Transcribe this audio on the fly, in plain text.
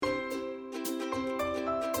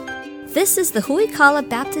This is the Huikala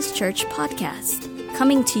Baptist Church podcast,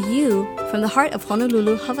 coming to you from the heart of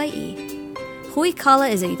Honolulu, Hawaii.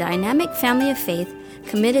 Huikala is a dynamic family of faith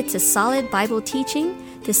committed to solid Bible teaching,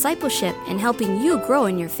 discipleship, and helping you grow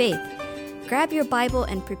in your faith. Grab your Bible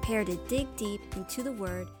and prepare to dig deep into the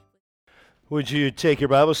Word. Would you take your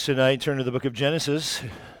Bibles tonight and turn to the book of Genesis?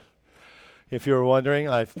 If you were wondering,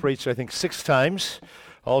 I've preached, I think, 6 times,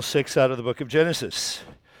 all 6 out of the book of Genesis.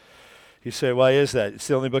 You say, why is that? It's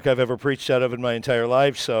the only book I've ever preached out of in my entire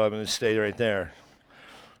life, so I'm going to stay right there.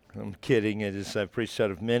 I'm kidding. I've preached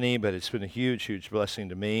out of many, but it's been a huge, huge blessing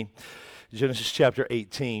to me. Genesis chapter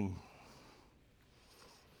 18.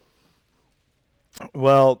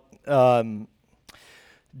 Well,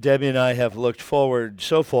 Debbie and I have looked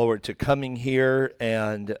so forward to coming here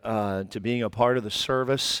and to being a part of the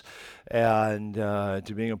service and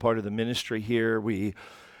to being a part of the ministry here. We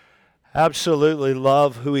absolutely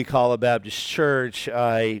love Huikala Baptist Church.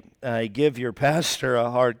 I give your pastor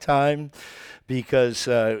a hard time because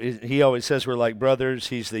he always says we're like brothers.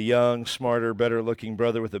 He's the young, smarter, better-looking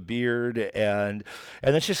brother with a beard, and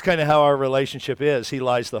that's just kind of how our relationship is. He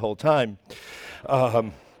lies the whole time.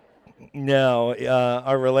 No,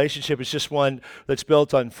 our relationship is just one that's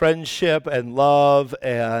built on friendship and love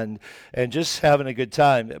and just having a good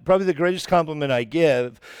time. Probably the greatest compliment I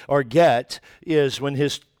give or get is when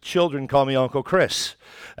his children call me Uncle Chris.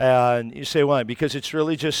 And you say, why? Because it's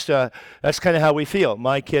really just, that's kind of how we feel.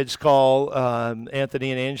 My kids call Anthony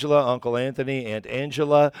and Angela Uncle Anthony, Aunt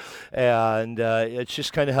Angela, and it's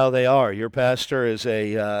just kind of how they are. Your pastor is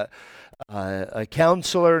a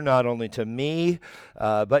counselor, not only to me,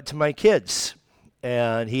 but to my kids.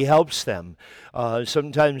 And he helps them.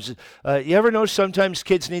 Sometimes, you ever know sometimes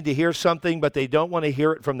kids need to hear something, but they don't want to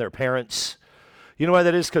hear it from their parents? You know why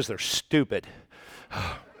that is? Because they're stupid.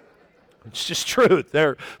 It's just truth.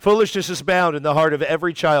 Their foolishness is bound in the heart of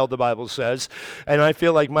every child, the Bible says. And I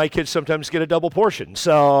feel like my kids sometimes get a double portion.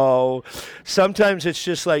 So sometimes it's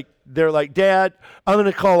just like, they're like, Dad, I'm going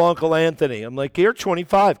to call Uncle Anthony. I'm like, you're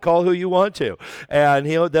 25. Call who you want to. And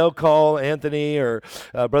they'll call Anthony or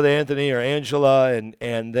Brother Anthony or Angela,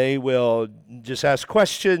 and they will just ask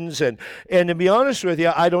questions. And to be honest with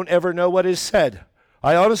you, I don't ever know what is said.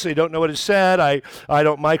 I honestly don't know what is said. I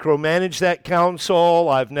don't micromanage that counsel.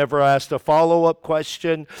 I've never asked a follow-up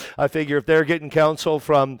question. I figure if they're getting counsel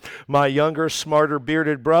from my younger, smarter,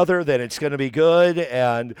 bearded brother, then it's going to be good,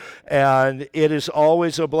 and it is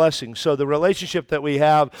always a blessing. So the relationship that we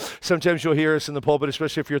have, sometimes you'll hear us in the pulpit,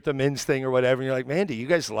 especially if you're at the men's thing or whatever, and you're like, man, do you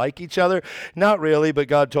guys like each other? Not really, but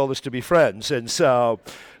God told us to be friends. And so,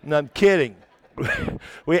 and I'm kidding.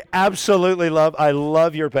 We absolutely I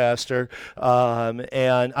love your pastor,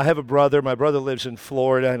 and I have a brother. My brother lives in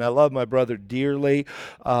Florida, and I love my brother dearly,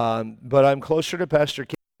 but I'm closer to Pastor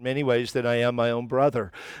King in many ways than I am my own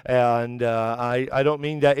brother, and I don't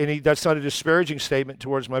mean that that's not a disparaging statement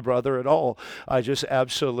towards my brother at all. I just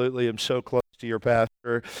absolutely am so close to your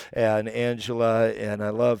pastor and Angela, and I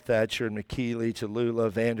love Thatcher and McKeely,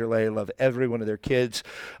 Tallulah, Vanderlei. I love every one of their kids.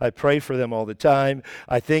 I pray for them all the time.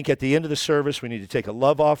 I think at the end of the service we need to take a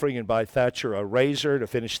love offering and buy Thatcher a razor to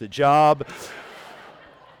finish the job.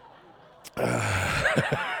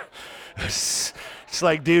 It's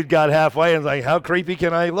like dude got halfway and was like, how creepy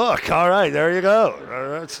can I look? All right, there you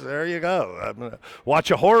go. There you go. I'm gonna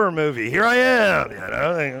watch a horror movie. Here I am, you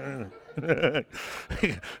know.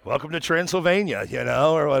 Welcome to Transylvania,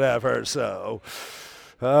 or whatever. So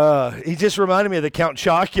he just reminded me of the Count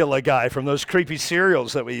Chocula guy from those creepy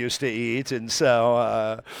cereals that we used to eat. And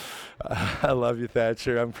so I love you,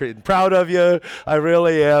 Thatcher. I'm pretty proud of you. I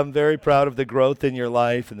really am very proud of the growth in your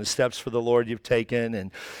life and the steps for the Lord you've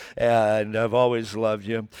taken, and I've always loved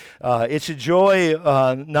you. It's a joy.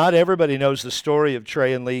 Not everybody knows the story of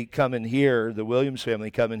Trey and Lee coming here, the Williams family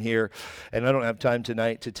coming here, and I don't have time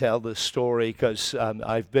tonight to tell the story because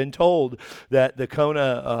I've been told that the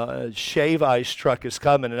Kona shave ice truck is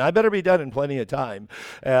coming, and I better be done in plenty of time,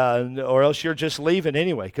 or else you're just leaving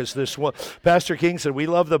anyway, because this one, Pastor King said, we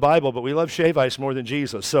love the Bible, but we love shave ice more than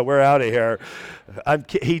Jesus, so we're out of here.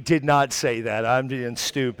 He did not say that. I'm being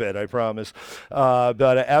stupid, I promise.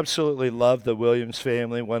 But I absolutely love the Williams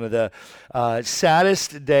family. One of the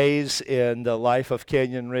saddest days in the life of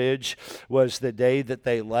Canyon Ridge was the day that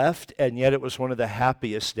they left, and yet it was one of the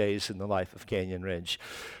happiest days in the life of Canyon Ridge.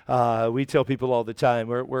 We tell people all the time,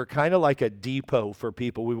 we're kind of like a depot for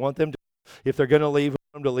people. We want them to, if they're going to leave,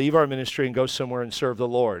 them to leave our ministry and go somewhere and serve the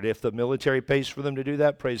Lord. If the military pays for them to do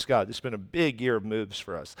that, praise God. It's been a big year of moves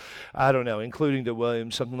for us. I don't know, including to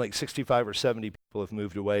Williams, something like 65 or 70 people People have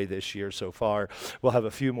moved away this year so far. We'll have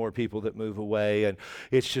a few more people that move away, and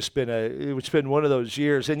it's just been one of those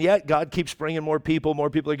years. And yet God keeps bringing more people. More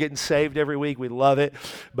people are getting saved every week. We love it.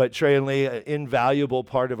 But Trey and Lee, an invaluable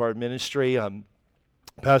part of our ministry.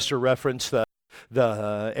 Pastor referenced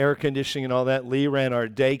the air conditioning and all that. Lee ran our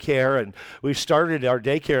daycare, and we started our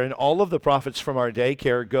daycare, and all of the profits from our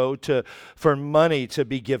daycare go for money to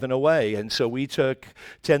be given away. And so we took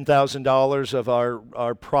 $10,000 of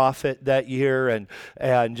our profit that year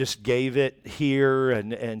and just gave it here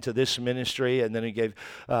and to this ministry, and then we gave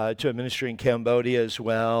to a ministry in Cambodia as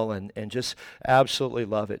well, and just absolutely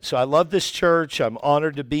love it. So I love this church. I'm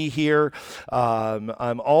honored to be here.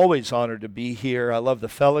 I'm always honored to be here. I love the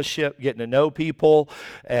fellowship, getting to know people,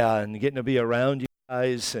 and getting to be around you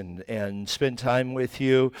guys and spend time with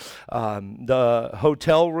you. The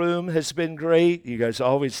hotel room has been great. You guys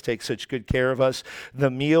always take such good care of us. The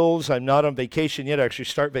meals, I'm not on vacation yet. I actually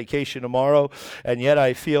start vacation tomorrow, and yet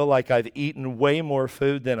I feel like I've eaten way more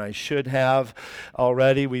food than I should have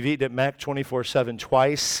already. We've eaten at Mac 24/7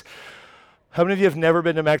 twice. How many of you have never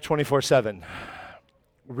been to Mac 24/7?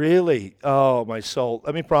 Really? Oh, my soul.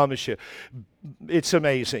 Let me promise you, it's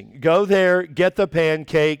amazing. Go there, get the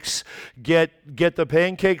pancakes, get the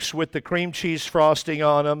pancakes with the cream cheese frosting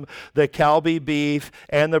on them, the Calbee beef,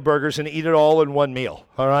 and the burgers, and eat it all in one meal,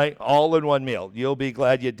 all right? All in one meal. You'll be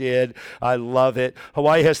glad you did. I love it.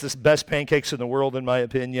 Hawaii has the best pancakes in the world, in my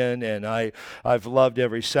opinion, and I've loved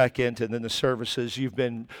every second. And then the services, you've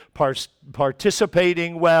been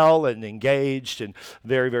participating well and engaged, and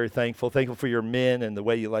very, very thankful. Thankful for your men and the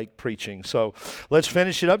way you like preaching. So let's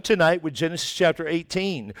finish it up tonight with Genesis chapter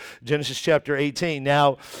 18. Genesis chapter 18.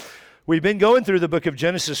 Now, we've been going through the book of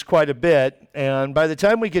Genesis quite a bit, and by the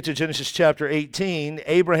time we get to Genesis chapter 18,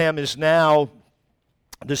 Abraham is now,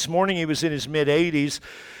 this morning he was in his mid-80s.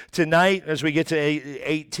 Tonight, as we get to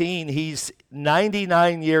 18, he's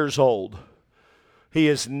 99 years old. He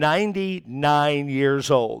is 99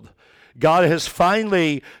 years old. God has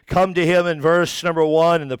finally come to him in verse number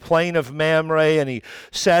 1 in the plain of Mamre, and he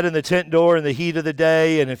sat in the tent door in the heat of the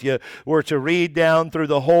day. And if you were to read down through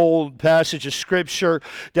the whole passage of Scripture,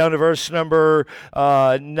 down to verse number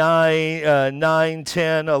 9,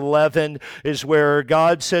 10, 11, is where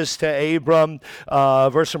God says to Abram,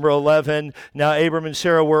 verse number 11, now Abram and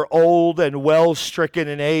Sarah were old and well-stricken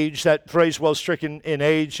in age. That phrase, well-stricken in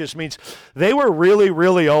age, just means they were really,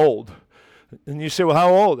 really old. And you say, well,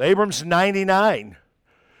 how old? Abram's 99.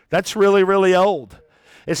 That's really, really old,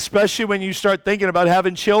 especially when you start thinking about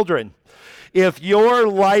having children. If your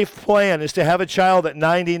life plan is to have a child at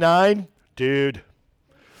 99, dude,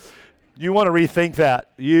 you want to rethink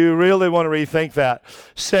that. You really want to rethink that.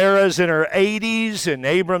 Sarah's in her 80s and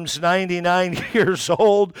Abram's 99 years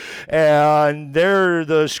old. And there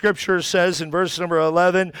the scripture says in verse number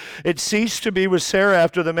 11, it ceased to be with Sarah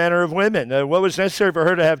after the manner of women. What was necessary for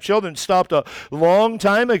her to have children stopped a long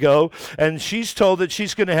time ago. And she's told that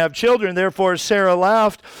she's going to have children. Therefore Sarah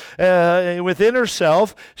laughed within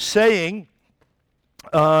herself, saying,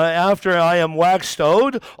 after I am waxed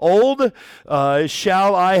old,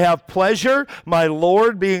 shall I have pleasure, my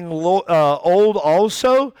Lord being old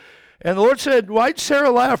also? And the Lord said, why did Sarah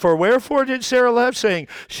laugh? Or wherefore did Sarah laugh, saying,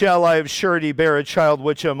 shall I of surety bear a child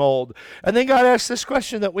which am old? And then God asked this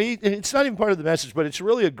question that it's not even part of the message, but it's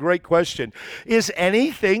really a great question. Is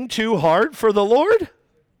anything too hard for the Lord?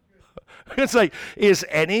 It's like, is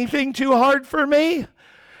anything too hard for me?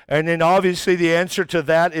 And then obviously the answer to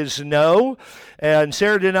that is no. And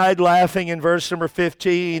Sarah denied laughing in verse number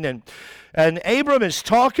 15. And Abram is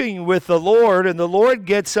talking with the Lord, and the Lord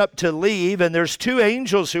gets up to leave, and there's two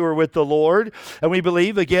angels who are with the Lord. And we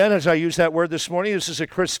believe, again, as I use that word this morning, this is a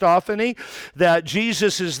Christophany, that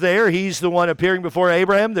Jesus is there. He's the one appearing before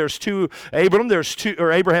Abraham.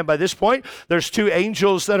 Abraham by this point. There's two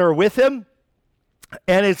angels that are with him.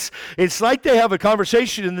 And it's like they have a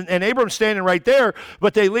conversation, and Abram's standing right there,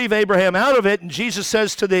 but they leave Abraham out of it, and Jesus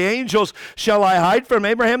says to the angels, shall I hide from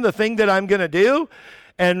Abraham the thing that I'm going to do?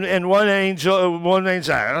 And one angel,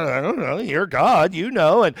 I don't know, you're God, you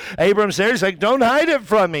know. And Abram's there, he's like, don't hide it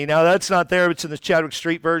from me. Now, that's not there. It's in the Chadwick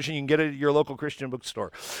Street version. You can get it at your local Christian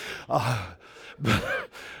bookstore.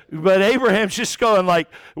 But Abraham's just going like,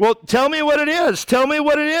 well, tell me what it is. Tell me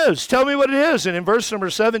what it is. Tell me what it is. And in verse number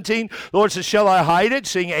 17, the Lord says, shall I hide it?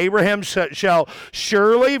 Seeing Abraham shall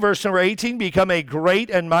surely, verse number 18, become a great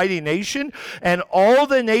and mighty nation, and all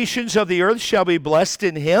the nations of the earth shall be blessed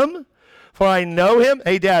in him. For I know him.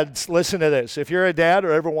 Hey, dads, listen to this. If you're a dad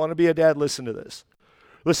or ever want to be a dad, listen to this.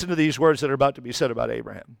 Listen to these words that are about to be said about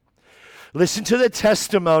Abraham. Listen to the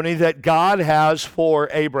testimony that God has for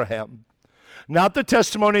Abraham. Not the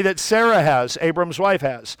testimony that Sarah has, Abram's wife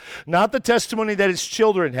has. Not the testimony that his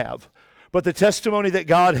children have, but the testimony that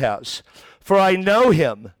God has. For I know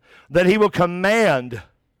him, that he will command.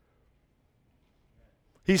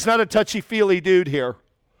 He's not a touchy-feely dude here.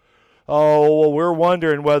 Oh, well, we're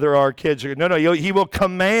wondering whether our kids are... No, he will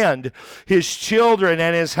command his children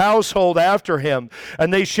and his household after him,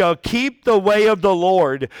 and they shall keep the way of the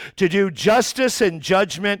Lord to do justice and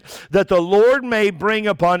judgment, that the Lord may bring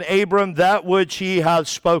upon Abram that which he hath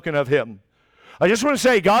spoken of him. I just want to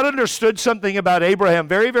say, God understood something about Abraham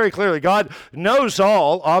very, very clearly. God knows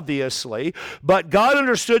all, obviously, but God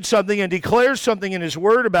understood something and declares something in his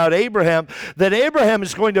word about Abraham, that Abraham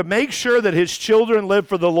is going to make sure that his children live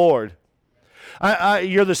for the Lord.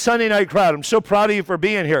 You're the Sunday night crowd. I'm so proud of you for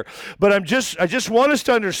being here. But I just want us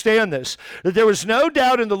to understand this, that there was no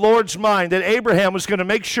doubt in the Lord's mind that Abraham was going to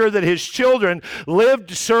make sure that his children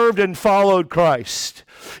lived, served, and followed Christ.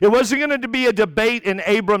 It wasn't going to be a debate in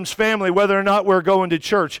Abram's family whether or not we're going to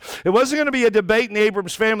church. It wasn't going to be a debate in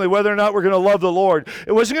Abram's family whether or not we're going to love the Lord.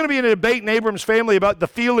 It wasn't going to be a debate in Abram's family about the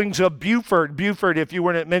feelings of Buford. Buford, if you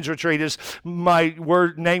weren't at men's retreat, is my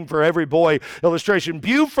word name for every boy illustration.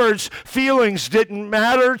 Buford's feelings didn't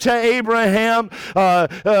matter to Abraham.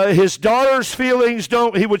 His daughter's feelings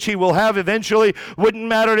which he will have eventually, wouldn't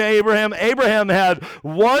matter to Abraham. Abraham had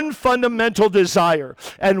one fundamental desire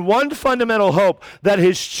and one fundamental hope, that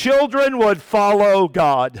his children would follow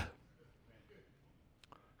God.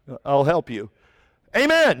 I'll help you.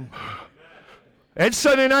 Amen. It's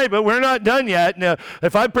Sunday night, but we're not done yet. Now,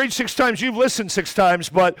 if I preach 6 times, you've listened 6 times,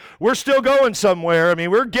 but we're still going somewhere. I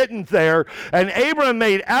mean, we're getting there. And Abram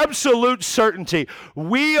made absolute certainty.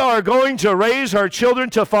 We are going to raise our children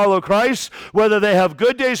to follow Christ, whether they have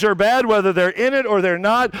good days or bad, whether they're in it or they're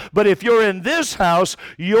not. But if you're in this house,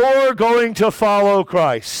 you're going to follow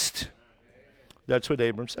Christ. That's what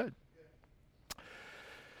Abram said.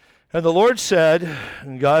 And the Lord said,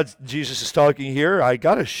 and Jesus is talking here, I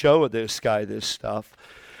got to show this guy this stuff.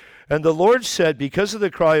 And the Lord said, because of the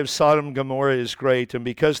cry of Sodom and Gomorrah is great, and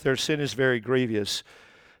because their sin is very grievous,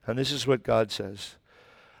 and this is what God says,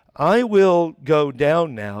 I will go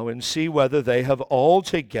down now and see whether they have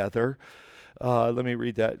altogether, let me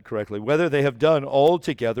read that correctly, whether they have done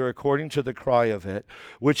altogether according to the cry of it,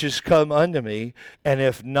 which is come unto me, and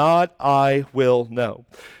if not, I will know.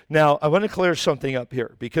 Now, I want to clear something up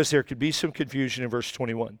here, because there could be some confusion in verse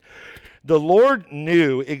 21. The Lord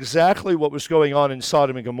knew exactly what was going on in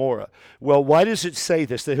Sodom and Gomorrah. Well, why does it say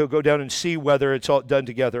this, that he'll go down and see whether it's all done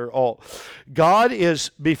together all? God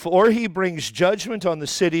is, before he brings judgment on the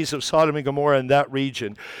cities of Sodom and Gomorrah in that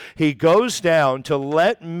region, he goes down to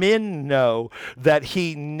let men know that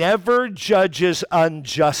he never judges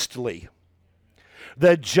unjustly.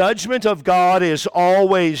 The judgment of God is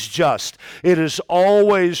always just. It is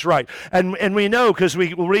always right. And we know, because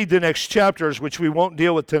we will read the next chapters, which we won't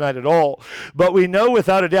deal with tonight at all, but we know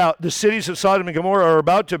without a doubt the cities of Sodom and Gomorrah are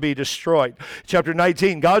about to be destroyed. Chapter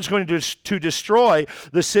 19, God's going to destroy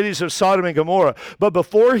the cities of Sodom and Gomorrah. But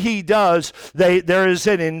before he does, there is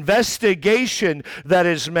an investigation that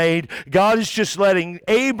is made. God is just letting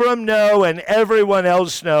Abram know and everyone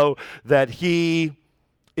else know that he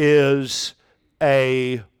is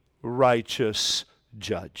a righteous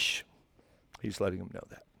judge. He's letting them know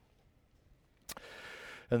that.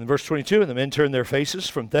 And in verse 22, and the men turned their faces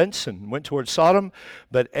from thence and went toward Sodom,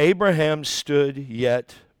 but Abraham stood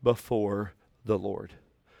yet before the Lord.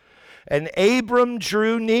 And Abram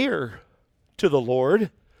drew near to the Lord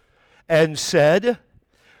and said,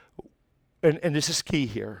 and this is key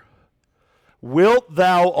here, wilt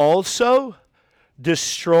thou also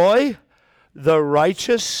destroy the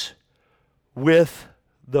righteous with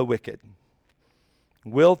the wicked?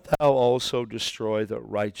 Wilt thou also destroy the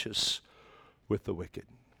righteous with the wicked?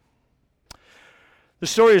 The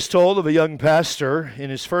story is told of a young pastor in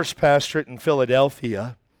his first pastorate in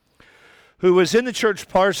Philadelphia who was in the church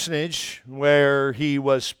parsonage where he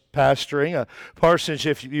was pastoring. A parsonage,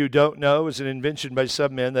 if you don't know, is an invention by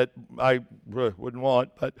some men that I wouldn't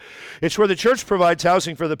want, but it's where the church provides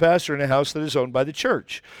housing for the pastor in a house that is owned by the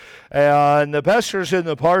church. And the pastor's in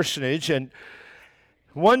the parsonage, and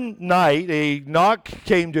one night a knock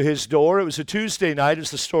came to his door. It was a Tuesday night, as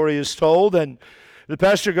the story is told, and the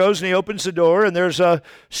pastor goes and he opens the door, and there's a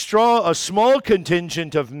small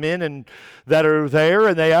contingent of men that are there,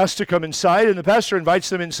 and they ask to come inside, and the pastor invites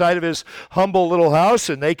them inside of his humble little house,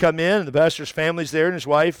 and they come in, and the pastor's family's there, and his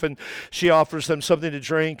wife, and she offers them something to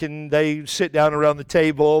drink, and they sit down around the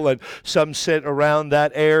table, and some sit around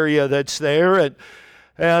that area that's there,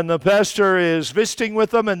 and the pastor is visiting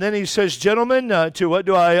with them, and then he says, gentlemen, to what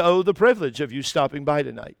do I owe the privilege of you stopping by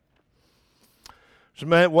tonight?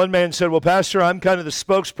 One man said, well, Pastor, I'm kind of the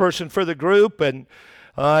spokesperson for the group, and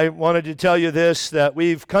I wanted to tell you this, that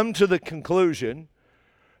we've come to the conclusion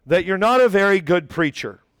that you're not a very good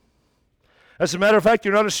preacher. As a matter of fact,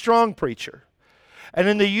 you're not a strong preacher. And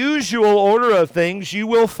in the usual order of things, you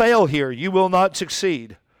will fail here. You will not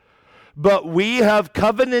succeed. But we have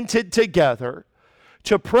covenanted together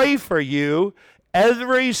to pray for you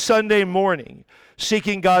every Sunday morning,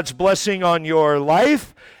 seeking God's blessing on your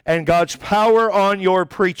life and God's power on your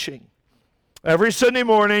preaching. Every Sunday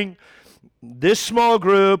morning, this small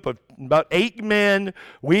group of about 8 men,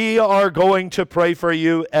 we are going to pray for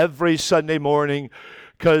you every Sunday morning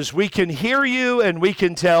because we can hear you and we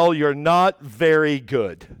can tell you're not very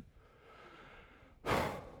good.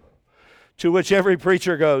 To which every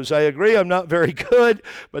preacher goes, I agree, I'm not very good,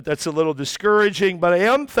 but that's a little discouraging, but I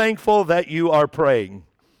am thankful that you are praying.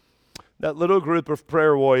 That little group of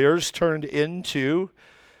prayer warriors turned into,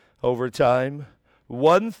 over time,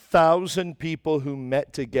 1,000 people who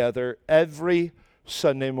met together every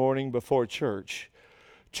Sunday morning before church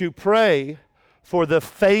to pray for the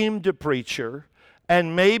famed preacher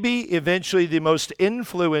and maybe eventually the most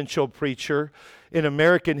influential preacher in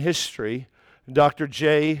American history, Dr.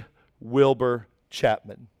 J. Wilbur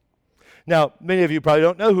Chapman. Now, many of you probably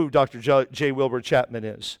don't know who Dr. J. Wilbur Chapman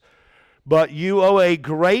is, but you owe a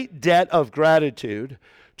great debt of gratitude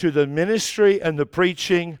to the ministry and the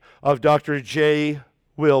preaching of Dr. J.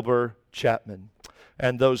 Wilbur Chapman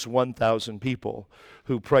and those 1,000 people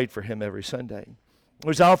who prayed for him every Sunday. It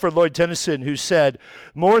was Alfred Lloyd Tennyson who said,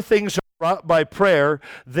 more things are wrought by prayer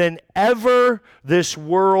than ever this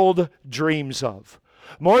world dreams of.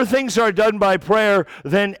 More things are done by prayer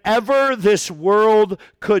than ever this world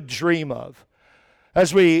could dream of.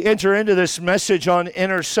 As we enter into this message on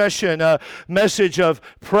intercession, a message of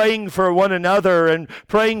praying for one another and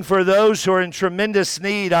praying for those who are in tremendous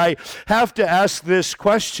need, I have to ask this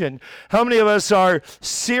question. How many of us are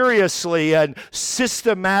seriously and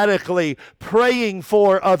systematically praying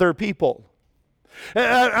for other people?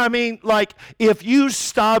 I mean, like, if you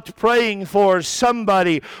stopped praying for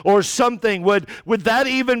somebody or something, would that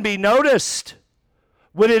even be noticed?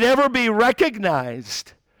 Would it ever be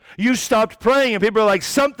recognized? You stopped praying and people are like,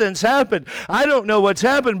 something's happened. I don't know what's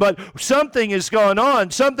happened, but something is going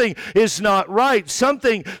on. Something is not right.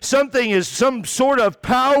 Something is, some sort of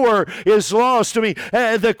power is lost. I mean,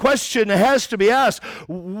 the question has to be asked,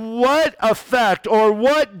 what effect or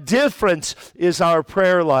what difference is our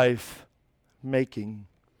prayer life making?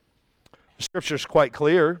 The scripture is quite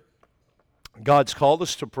clear. God's called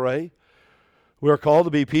us to pray. We are called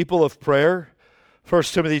to be people of prayer. 1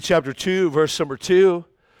 Timothy chapter 2, verse number 2.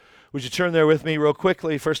 Would you turn there with me real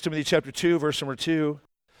quickly? 1 Timothy chapter 2, verse number 2.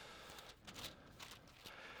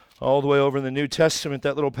 All the way over in the New Testament,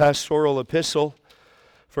 that little pastoral epistle.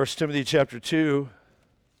 1 Timothy chapter 2.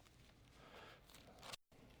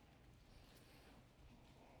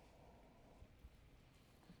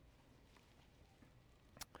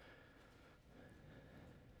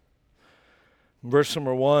 Verse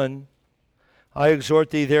number 1, I exhort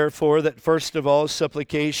thee therefore that first of all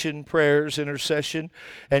supplication, prayers, intercession,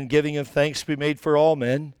 and giving of thanks be made for all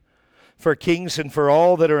men, for kings and for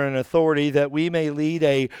all that are in authority, that we may lead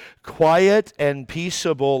a quiet and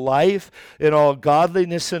peaceable life in all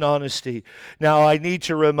godliness and honesty. Now, I need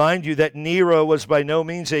to remind you that Nero was by no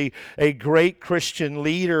means a great Christian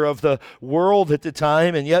leader of the world at the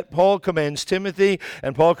time, and yet Paul commends Timothy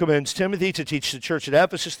to teach the church at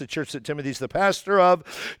Ephesus, the church that Timothy's the pastor of,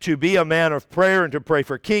 to be a man of prayer and to pray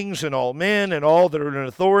for kings and all men and all that are in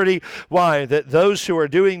authority. Why? That those who are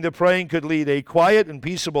doing the praying could lead a quiet and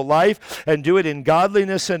peaceable life and do it in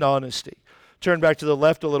godliness and honesty. Turn back to the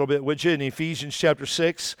left a little bit, would you, in Ephesians chapter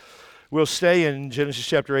 6. We'll stay in Genesis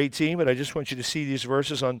chapter 18, but I just want you to see these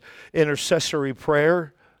verses on intercessory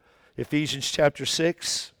prayer. Ephesians chapter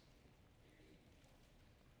 6.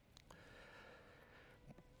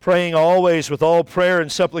 Praying always with all prayer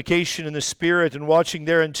and supplication in the Spirit, and watching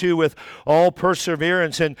thereunto with all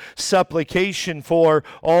perseverance and supplication for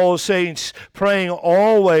all saints. Praying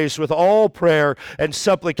always with all prayer and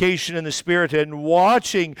supplication in the Spirit, and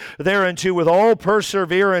watching thereunto with all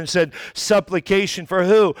perseverance and supplication for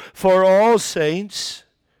who? For all saints.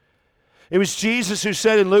 It was Jesus who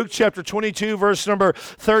said in Luke chapter 22, verse number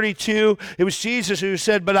 32, it was Jesus who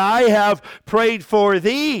said, but I have prayed for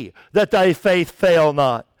thee that thy faith fail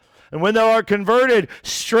not. And when thou art converted,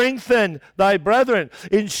 strengthen thy brethren.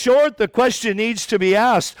 In short, the question needs to be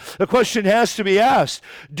asked. The question has to be asked.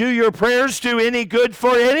 Do your prayers do any good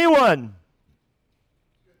for anyone?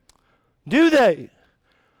 Do they?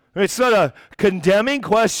 It's not a condemning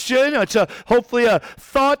question. It's hopefully a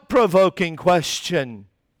thought-provoking question.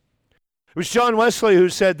 It was John Wesley who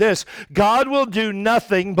said this: God will do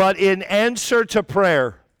nothing but in answer to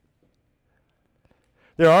prayer.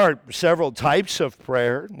 There are several types of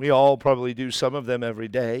prayer. We all probably do some of them every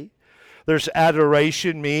day. There's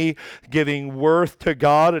adoration, me giving worth to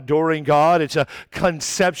God, adoring God. It's a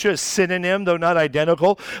conception, a synonym, though not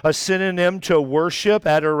identical, a synonym to worship,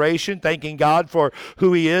 adoration, thanking God for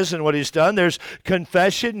who He is and what He's done. There's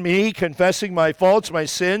confession, me confessing my faults, my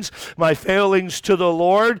sins, my failings to the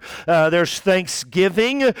Lord. There's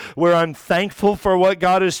thanksgiving, where I'm thankful for what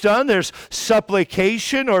God has done. There's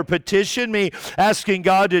supplication or petition, me asking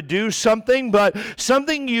God to do something. But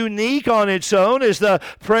something unique on its own is the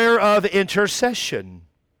prayer of intercession.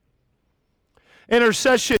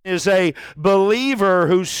 Intercession is a believer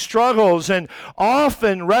who struggles and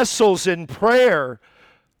often wrestles in prayer,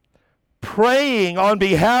 praying on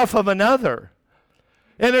behalf of another.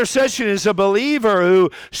 Intercession is a believer who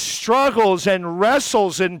struggles and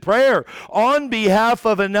wrestles in prayer on behalf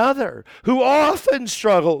of another, who often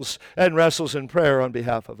struggles and wrestles in prayer on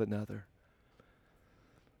behalf of another.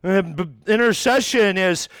 Intercession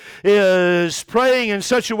is praying in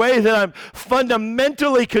such a way that I'm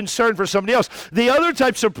fundamentally concerned for somebody else. The other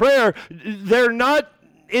types of prayer, they're not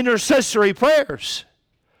intercessory prayers.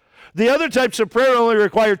 The other types of prayer only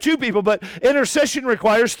require 2 people, but intercession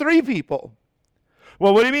requires 3 people.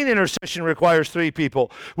 Well, what do you mean intercession requires 3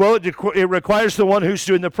 people? Well, it requires the one who's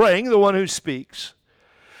doing the praying, the one who speaks.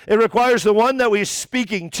 It requires the one that we're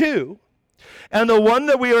speaking to, and the one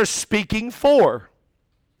that we are speaking for.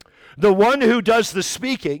 The one who does the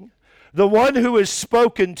speaking, the one who is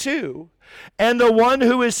spoken to, and the one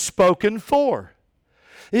who is spoken for.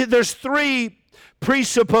 There's 3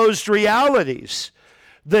 presupposed realities: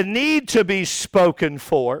 the need to be spoken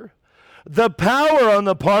for, the power on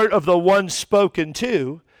the part of the one spoken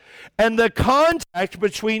to, and the contact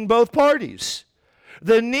between both parties.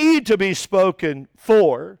 The need to be spoken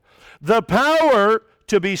for, the power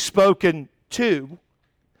to be spoken to,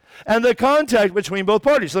 and the contact between both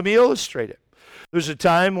parties. Let me illustrate it. There was a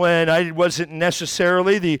time when I wasn't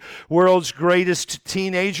necessarily the world's greatest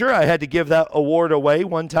teenager. I had to give that award away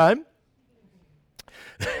one time.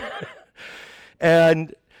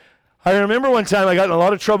 And I remember one time I got in a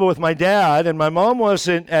lot of trouble with my dad, and my mom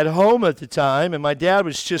wasn't at home at the time, and my dad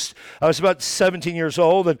was I was about 17 years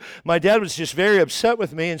old, and my dad was just very upset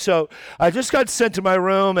with me, and so I just got sent to my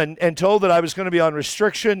room and told that I was going to be on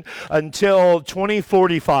restriction until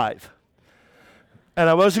 2045. And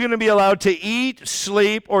I wasn't going to be allowed to eat,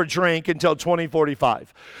 sleep, or drink until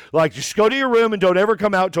 2045. Like, just go to your room and don't ever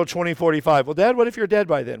come out until 2045. Well, Dad, what if you're dead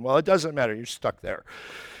by then? Well, it doesn't matter. You're stuck there.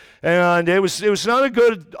 And it was not a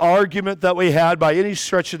good argument that we had by any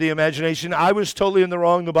stretch of the imagination. I was totally in the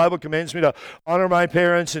wrong. The Bible commands me to honor my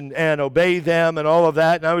parents and obey them and all of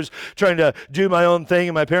that. And I was trying to do my own thing,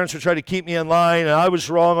 and my parents were trying to keep me in line, and I was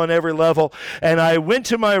wrong on every level. And I went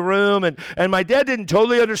to my room, and my dad didn't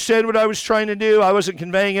totally understand what I was trying to do. I wasn't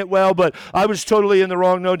conveying it well, but I was totally in the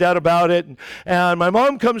wrong, no doubt about it. And my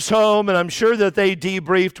mom comes home, and I'm sure that they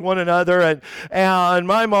debriefed one another. And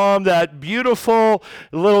my mom, that beautiful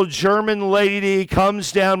little German lady,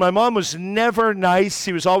 comes down. My mom was never nice.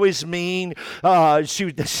 She was always mean. I'm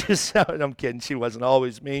kidding. She wasn't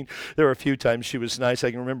always mean. There were a few times she was nice.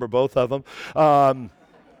 I can remember both of them.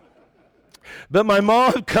 But my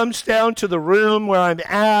mom comes down to the room where I'm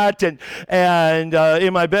at and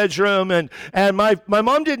in my bedroom, and my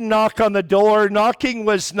mom didn't knock on the door. Knocking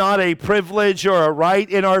was not a privilege or a right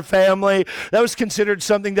in our family. That was considered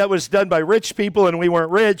something that was done by rich people, and we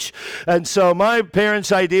weren't rich. And so my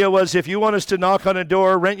parents' idea was, if you want us to knock on a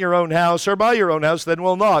door, rent your own house or buy your own house, then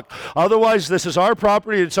we'll knock. Otherwise, this is our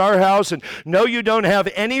property, it's our house, and no, you don't have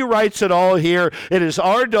any rights at all here. It is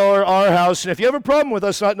our door, our house, and if you have a problem with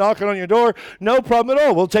us not knocking on your door, no problem at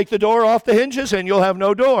all. We'll take the door off the hinges and you'll have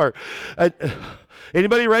no door.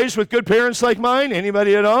 Anybody raised with good parents like mine?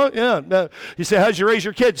 Anybody at all? Yeah. You say, how'd you raise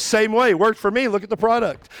your kids? Same way. Worked for me. Look at the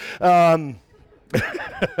product.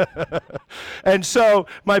 And so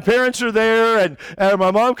my parents are there, and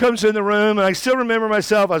my mom comes in the room, and I still remember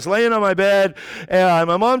myself. I was laying on my bed, and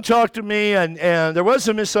my mom talked to me, and there was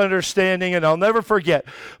a misunderstanding, and I'll never forget.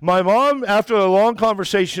 My mom, after a long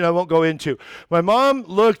conversation I won't go into, my mom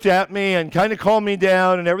looked at me and kind of calmed me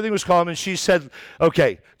down, and everything was calm, and she said,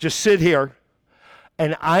 okay, just sit here,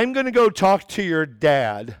 and I'm going to go talk to your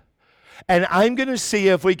dad, and I'm going to see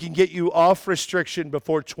if we can get you off restriction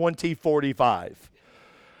before 2045.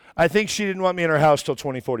 I think she didn't want me in her house till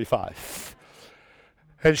 2045.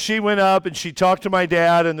 And she went up and she talked to my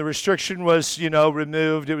dad, and the restriction was,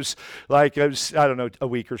 removed. It was I don't know, a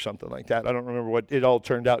week or something like that. I don't remember what it all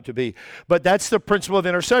turned out to be. But that's the principle of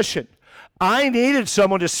intercession. I needed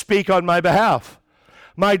someone to speak on my behalf.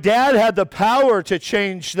 My dad had the power to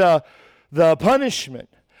change the punishment,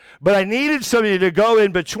 but I needed somebody to go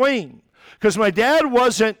in between, because my dad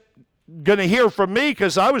wasn't going to hear from me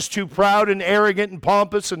because I was too proud and arrogant and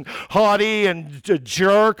pompous and haughty and a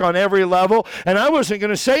jerk on every level, and I wasn't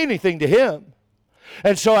going to say anything to him.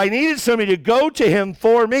 And so I needed somebody to go to him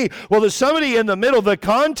for me. Well, there's somebody in the middle. The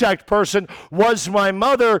contact person was my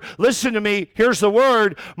mother. Listen to me. Here's the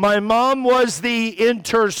word. My mom was the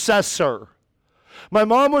intercessor. My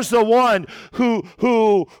mom was the one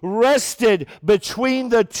who rested between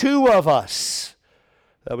the two of us.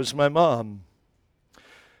 That was my mom.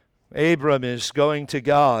 Abram is going to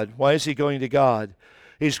God. Why is he going to God?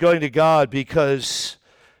 He's going to God because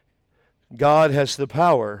God has the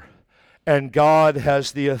power and God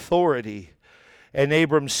has the authority. And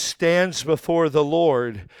Abram stands before the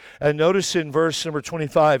Lord. And notice in verse number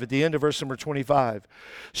 25, at the end of verse number 25,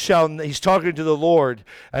 he's talking to the Lord,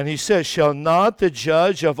 and he says, shall not the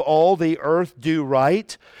judge of all the earth do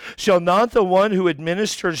right? Shall not the one who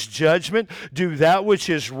administers judgment do that which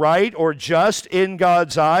is right or just in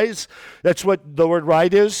God's eyes? That's what the word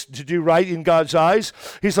right is, to do right in God's eyes.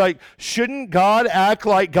 He's like, shouldn't God act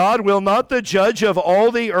like God? Will not the judge of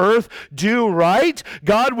all the earth do right?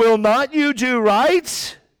 God, will not you do right?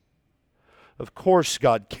 Of course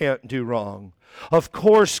God can't do wrong. Of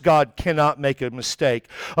course God cannot make a mistake.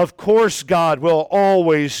 Of course God will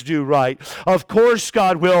always do right. Of course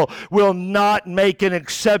God will not make an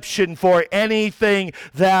exception for anything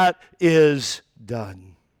that is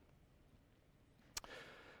done.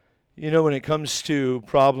 You know, when it comes to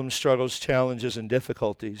problems, struggles, challenges, and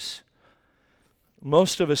difficulties,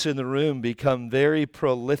 most of us in the room become very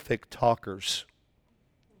prolific talkers.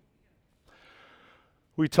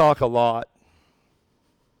 We talk a lot.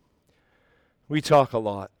 We talk a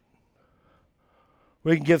lot.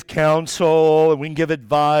 We can give counsel and we can give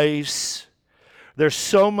advice. There's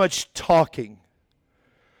so much talking,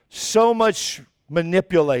 so much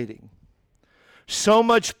manipulating, so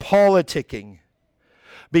much politicking,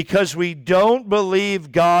 because we don't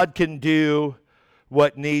believe God can do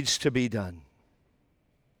what needs to be done.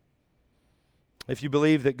 If you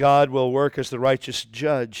believe that God will work as the righteous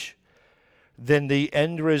judge, then the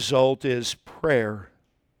end result is prayer.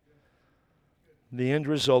 The end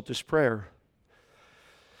result is prayer.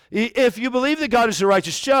 If you believe that God is the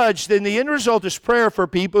righteous judge, then the end result is prayer for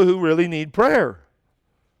people who really need prayer.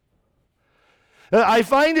 I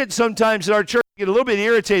find it sometimes in our church, I get a little bit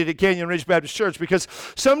irritated at Canyon Ridge Baptist Church, because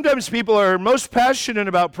sometimes people are most passionate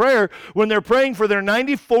about prayer when they're praying for their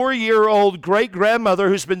 94-year-old great-grandmother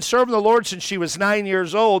who's been serving the Lord since she was 9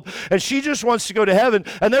 years old, and she just wants to go to heaven,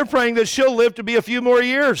 and they're praying that she'll live to be a few more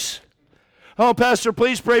years. Oh, Pastor,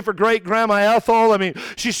 please pray for great-grandma Ethel. I mean,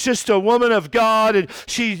 she's just a woman of God, and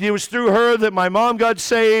it was through her that my mom got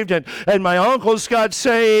saved, and my uncles got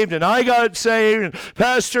saved, and I got saved. And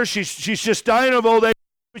Pastor, she's just dying of old age.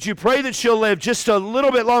 But you pray that she'll live just a little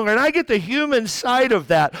bit longer. And I get the human side of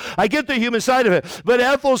that. I get the human side of it. But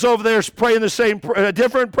Ethel's over there praying the same,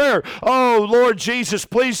 different prayer. Oh, Lord Jesus,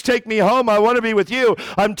 please take me home. I want to be with you.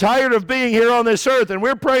 I'm tired of being here on this earth. And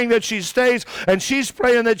we're praying that she stays, and she's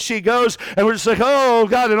praying that she goes. And we're just like, oh,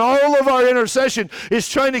 God. And all of our intercession is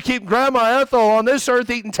trying to keep Grandma Ethel on this earth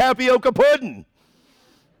eating tapioca pudding.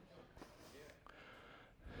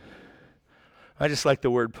 I just like the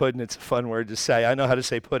word pudding. It's a fun word to say. I know how to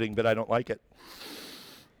say pudding, but I don't like it.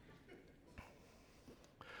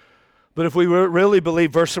 But if we really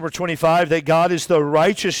believe, verse number 25, that God is the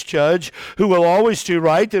righteous judge who will always do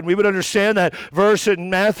right, then we would understand that verse in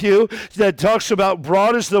Matthew that talks about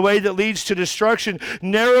broad is the way that leads to destruction,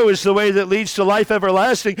 narrow is the way that leads to life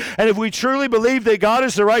everlasting. And if we truly believe that God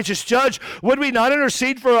is the righteous judge, would we not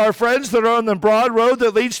intercede for our friends that are on the broad road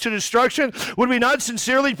that leads to destruction? Would we not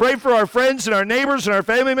sincerely pray for our friends and our neighbors and our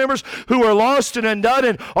family members who are lost and undone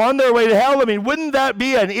and on their way to hell? I mean, wouldn't that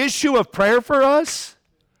be an issue of prayer for us?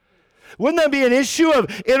 Wouldn't that be an issue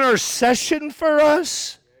of intercession for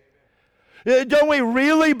us? Don't we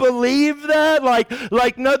really believe that?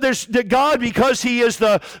 Like no, there's God, because He is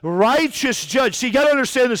the righteous judge. See, you got to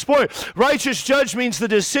understand this point. Righteous judge means the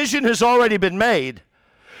decision has already been made.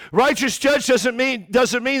 Righteous judge doesn't mean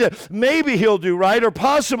that maybe he'll do right or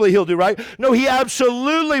possibly he'll do right. No, he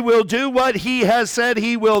absolutely will do what he has said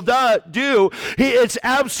he will do. It's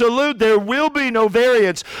absolute. There will be no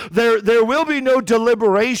variance. There will be no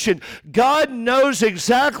deliberation. God knows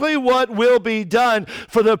exactly what will be done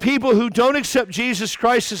for the people who don't accept Jesus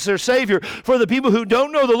Christ as their Savior, for the people who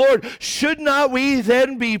don't know the Lord. Should not we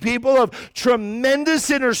then be people of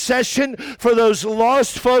tremendous intercession for those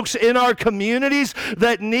lost folks in our communities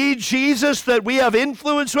that need need Jesus that we have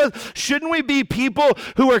influence with? Shouldn't we be people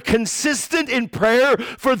who are consistent in prayer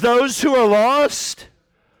for those who are lost?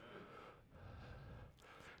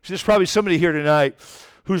 There's probably somebody here tonight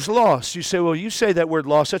who's lost. You say, well, you say that word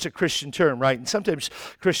lost, that's a Christian term, right? And sometimes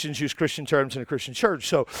Christians use Christian terms in a Christian church.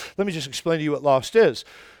 So let me just explain to you what lost is.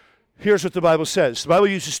 Here's what the Bible says. The Bible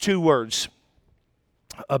uses two words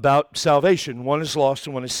about salvation. One is lost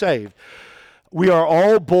and one is saved. We are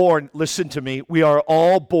all born, listen to me, we are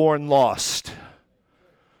all born lost.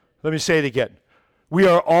 Let me say it again. We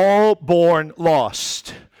are all born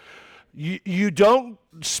lost. You don't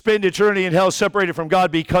spend eternity in hell separated from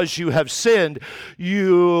God because you have sinned.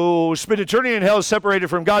 You spend eternity in hell separated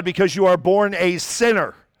from God because you are born a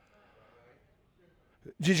sinner.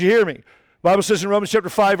 Did you hear me? The Bible says in Romans chapter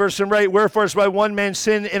 5, verse 8, wherefore as by one man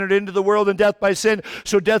sin entered into the world, and death by sin,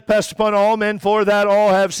 so death passed upon all men, for that all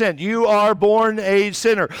have sinned. You are born a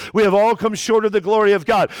sinner. We have all come short of the glory of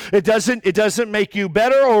God. It doesn't make you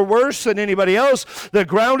better or worse than anybody else. The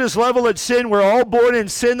ground is level at sin. We're all born in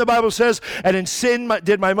sin, the Bible says, and in sin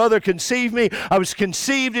did my mother conceive me. I was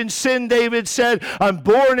conceived in sin, David said. I'm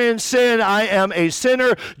born in sin. I am a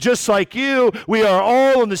sinner, just like you. We are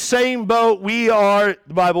all in the same boat. We are,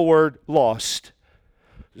 the Bible word, lost.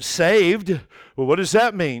 Saved, well, what does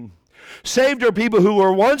that mean? Saved are people who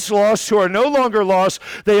were once lost, who are no longer lost.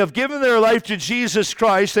 They have given their life to Jesus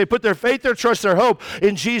Christ. They put their faith, their trust, their hope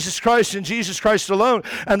in Jesus Christ and Jesus Christ alone,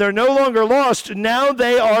 and they're no longer lost. Now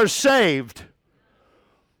they are saved.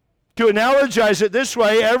 To analogize it this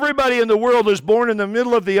way, everybody in the world is born in the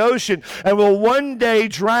middle of the ocean and will one day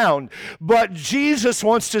drown. But Jesus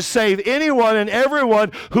wants to save anyone and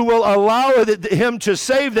everyone who will allow him to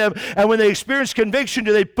save them. And when they experience conviction,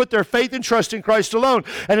 do they put their faith and trust in Christ alone?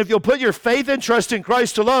 And if you'll put your faith and trust in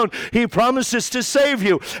Christ alone, he promises to save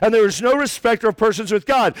you. And there is no respecter of persons with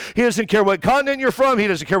God. He doesn't care what continent you're from. He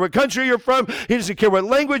doesn't care what country you're from. He doesn't care what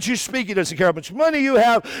language you speak. He doesn't care how much money you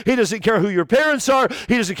have. He doesn't care who your parents are.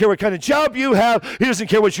 He doesn't care what kind of job you have. He doesn't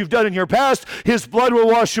care what you've done in your past. His blood will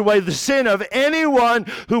wash away the sin of anyone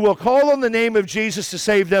who will call on the name of Jesus to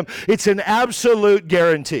save them. It's an absolute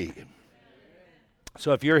guarantee.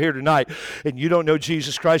 So if you're here tonight and you don't know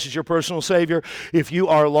Jesus Christ as your personal Savior, if you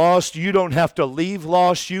are lost, you don't have to leave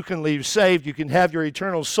lost. You can leave saved. You can have your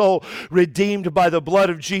eternal soul redeemed by the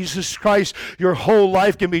blood of Jesus Christ. Your whole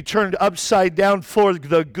life can be turned upside down for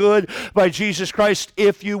the good by Jesus Christ,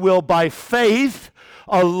 if you will, by faith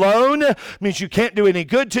alone. Means you can't do any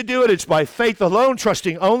good to do it. It's by faith alone,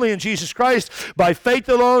 trusting only in Jesus Christ, by faith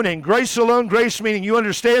alone and grace alone. Grace meaning you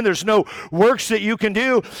understand there's no works that you can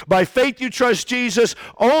do. By faith you trust Jesus,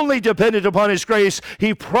 only dependent upon his grace.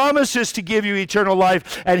 He promises to give you eternal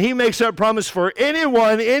life, and he makes that promise for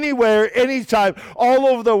anyone, anywhere, anytime, all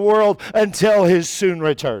over the world until his soon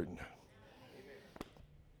return.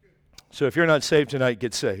 So if you're not saved tonight,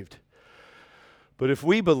 get saved. But if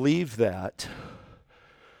we believe that,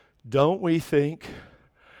 don't we think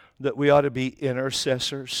that we ought to be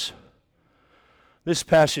intercessors? This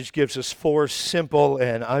passage gives us 4 simple,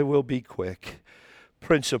 and I will be quick,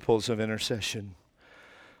 principles of intercession.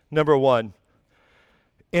 Number 1,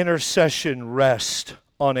 intercession rests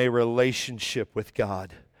on a relationship with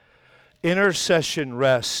God. Intercession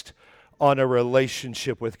rests on a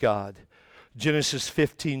relationship with God. Genesis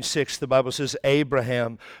 15:6, the Bible says,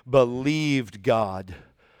 Abraham believed God.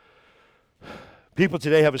 People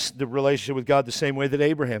today have the relationship with God the same way that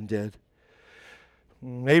Abraham did.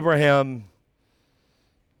 Abraham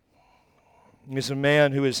is a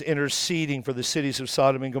man who is interceding for the cities of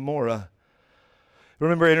Sodom and Gomorrah.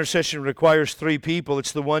 Remember, intercession requires 3 people.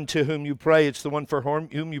 It's the one to whom you pray. It's the one for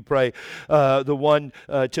whom you pray. The one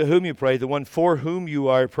to whom you pray. The one for whom you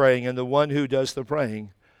are praying. And the one who does the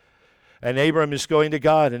praying. And Abraham is going to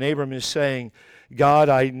God. And Abraham is saying, God,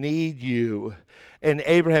 I need you. And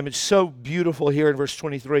Abraham, it's so beautiful here in verse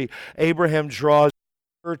 23. Abraham draws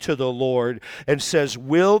near to the Lord and says,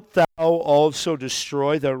 wilt thou also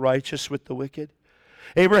destroy the righteous with the wicked?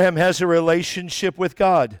 Abraham has a relationship with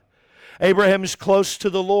God. Abraham is close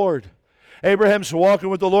to the Lord. Abraham's walking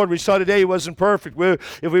with the Lord. We saw today he wasn't perfect.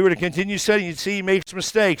 If we were to continue studying, you'd see he makes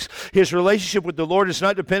mistakes. His relationship with the Lord is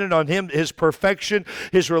not dependent on his perfection.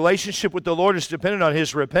 His relationship with the Lord is dependent on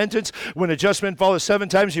his repentance. When a just man falls 7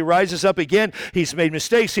 times, he rises up again. He's made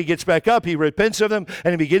mistakes. He gets back up. He repents of them,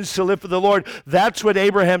 and he begins to live for the Lord. That's what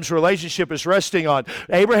Abraham's relationship is resting on.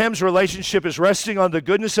 Abraham's relationship is resting on the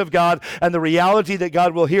goodness of God and the reality that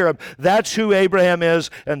God will hear him. That's who Abraham is,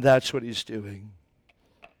 and that's what he's doing.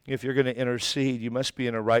 If you're going to intercede, you must be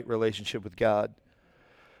in a right relationship with God.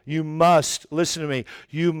 You must, listen to me,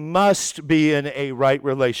 you must be in a right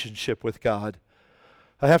relationship with God.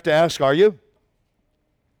 I have to ask, are you?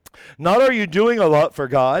 Not are you doing a lot for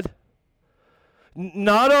God.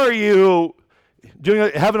 Not are you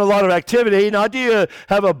having a lot of activity. Not do you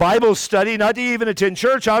have a Bible study. Not do you even attend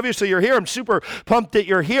church. Obviously, you're here. I'm super pumped that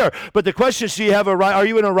you're here. But the question is, are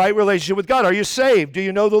you in a right relationship with God? Are you saved? Do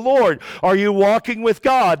you know the Lord? Are you walking with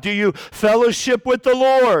God? Do you fellowship with the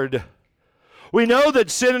Lord? We know that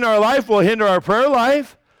sin in our life will hinder our prayer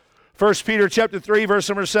life. 1 Peter chapter 3, verse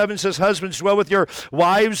number 7 says, husbands, dwell with your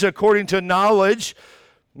wives according to knowledge,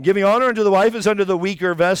 giving honor unto the wife as unto the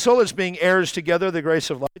weaker vessel, as being heirs together of the grace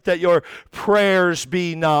of life, that your prayers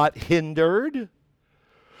be not hindered.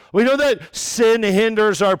 We know that sin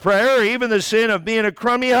hinders our prayer. Even the sin of being a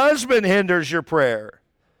crummy husband hinders your prayer.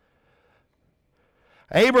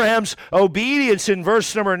 Abraham's obedience in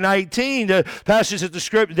verse number 19, the passage of the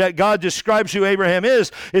script that God describes who Abraham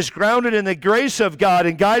is grounded in the grace of God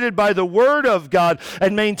and guided by the word of God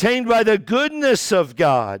and maintained by the goodness of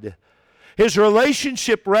God. His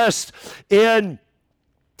relationship rests in,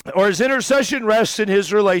 or his intercession rests in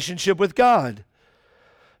his relationship with God.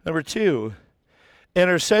 Number 2,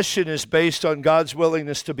 intercession is based on God's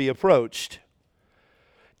willingness to be approached.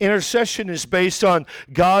 Intercession is based on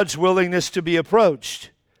God's willingness to be approached.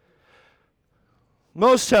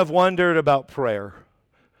 Most have wondered about prayer.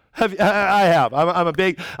 I have. I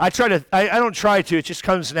don't try to, it just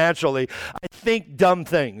comes naturally. I think dumb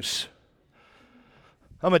things.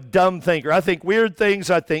 I'm a dumb thinker. I think weird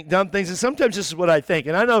things. I think dumb things. And sometimes this is what I think.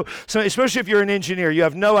 And I know, especially if you're an engineer, you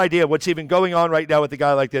have no idea what's even going on right now with a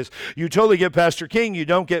guy like this. You totally get Pastor King. You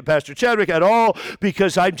don't get Pastor Chadwick at all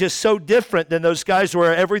because I'm just so different than those guys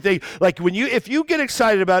where everything, like if you get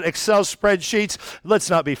excited about Excel spreadsheets,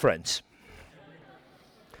 let's not be friends.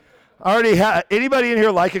 Anybody in here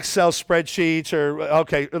like Excel spreadsheets?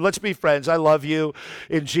 Okay, let's be friends. I love you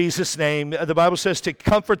in Jesus' name. The Bible says to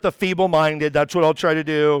comfort the feeble-minded. That's what I'll try to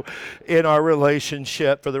do in our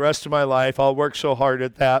relationship for the rest of my life. I'll work so hard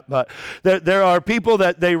at that. But there are people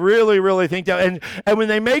that they really, really think that. And when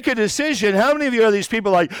they make a decision, how many of you are these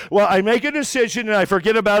people like, well, I make a decision and I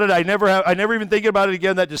forget about it. I never even think about it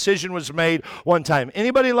again. That decision was made one time.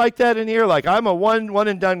 Anybody like that in here? Like, I'm a one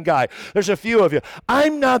and done guy. There's a few of you.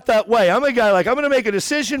 I'm not that way. I'm a guy like, I'm going to make a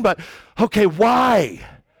decision, but okay, why?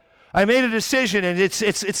 I made a decision, and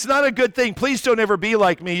it's not a good thing. Please don't ever be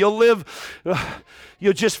like me.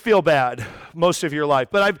 You'll just feel bad most of your life.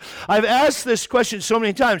 But I've asked this question so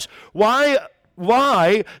many times.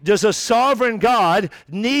 Why does a sovereign God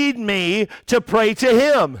need me to pray to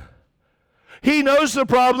him? He knows the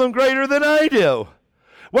problem greater than I do.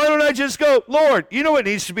 Why don't I just go, Lord, you know what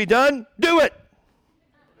needs to be done? Do it.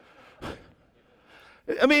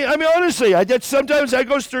 I mean, honestly, sometimes that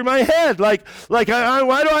goes through my head. Why do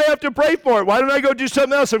I have to pray for it? Why don't I go do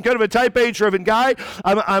something else? I'm kind of a type A driven guy.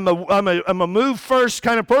 I'm a move first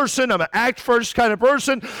kind of person. I'm an act first kind of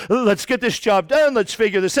person. Let's get this job done. Let's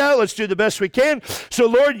figure this out. Let's do the best we can. So,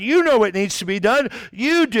 Lord, you know what needs to be done.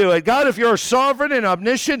 You do it. God, if you're sovereign and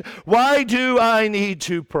omniscient, why do I need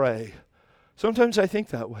to pray? Sometimes I think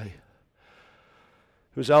that way.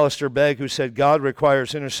 It was Alistair Begg who said, God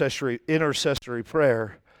requires intercessory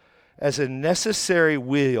prayer as a necessary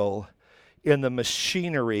wheel in the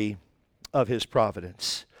machinery of his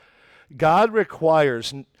providence. God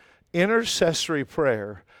requires intercessory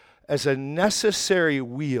prayer as a necessary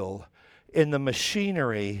wheel in the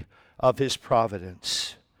machinery of his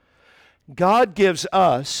providence. God gives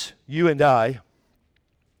us, you and I,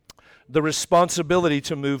 the responsibility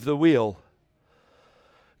to move the wheel.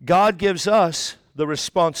 God gives us the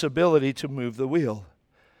responsibility to move the wheel.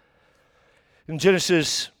 In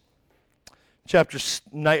Genesis chapter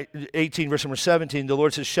 18, verse number 17, the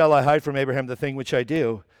Lord says, shall I hide from Abraham the thing which I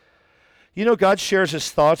do? You know, God shares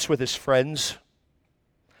his thoughts with his friends.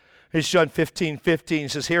 It's John 15:15.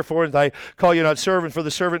 It says, herefore I call you not servant, for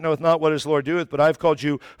the servant knoweth not what his Lord doeth, but I have called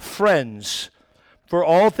you friends. For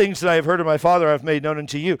all things that I have heard of my Father I have made known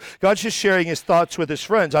unto you. God's just sharing his thoughts with his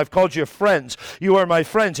friends. I've called you friends. You are my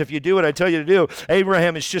friends if you do what I tell you to do.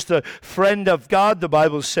 Abraham is just a friend of God, the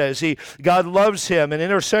Bible says. God loves him, and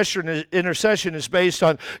intercession is based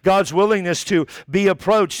on God's willingness to be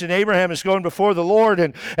approached. And Abraham is going before the Lord,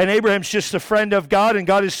 and Abraham's just a friend of God, and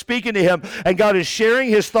God is speaking to him, and God is sharing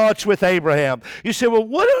his thoughts with Abraham. You say, well,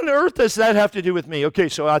 what on earth does that have to do with me? Okay,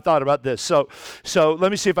 so I thought about this. So let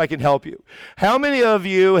me see if I can help you. How many of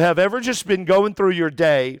you have ever just been going through your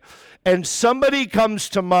day and somebody comes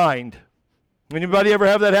to mind? Anybody ever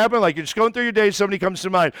have that happen? Like you're just going through your day, somebody comes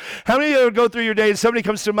to mind. How many of you ever go through your day and somebody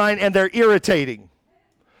comes to mind and they're irritating?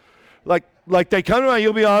 Like they come to mind,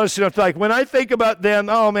 you'll be honest enough, like when I think about them,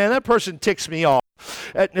 oh man, that person ticks me off.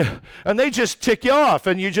 and they just tick you off,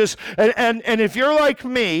 and you just, and if you're like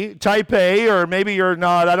me, type A, or maybe you're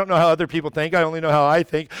not, I don't know how other people think, I only know how I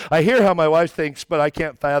think. I hear how my wife thinks, but I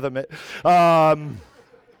can't fathom it.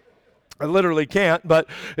 I literally can't, but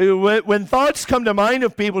when thoughts come to mind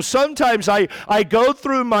of people, sometimes I go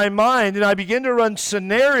through my mind and I begin to run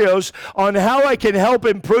scenarios on how I can help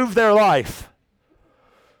improve their life.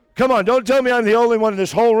 Come on, don't tell me I'm the only one in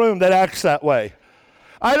this whole room that acts that way.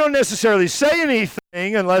 I don't necessarily say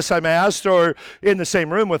anything unless I'm asked or in the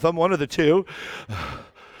same room with them, one of the two.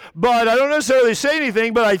 But I don't necessarily say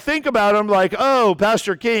anything, but I think about him like, oh,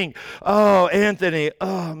 Pastor King, oh, Anthony,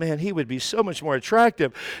 oh, man, he would be so much more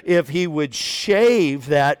attractive if he would shave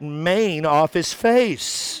that mane off his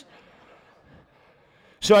face.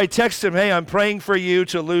 So I text him, hey, I'm praying for you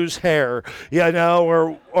to lose hair,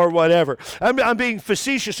 or whatever. I'm being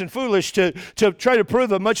facetious and foolish to try to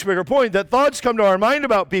prove a much bigger point, that thoughts come to our mind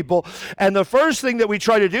about people, and the first thing that we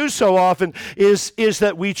try to do so often is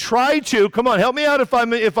that we try to, come on, help me out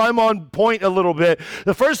if I'm on point a little bit.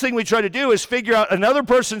 The first thing we try to do is figure out another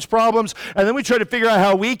person's problems, and then we try to figure out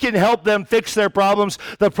how we can help them fix their problems,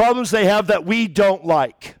 the problems they have that we don't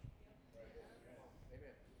like.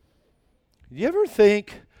 Do you ever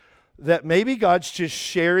think that maybe God's just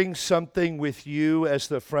sharing something with you as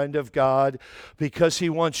the friend of God because he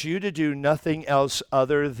wants you to do nothing else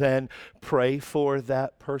other than pray for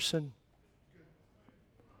that person?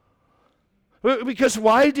 Because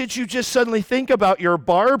why did you just suddenly think about your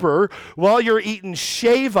barber while you're eating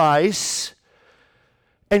shave ice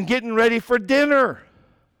and getting ready for dinner?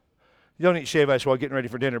 You don't eat shave ice while getting ready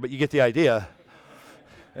for dinner, but you get the idea.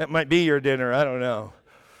 It might be your dinner, I don't know.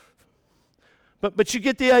 But you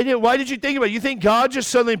get the idea. Why did you think about it? You think God just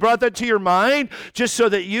suddenly brought that to your mind just so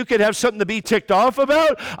that you could have something to be ticked off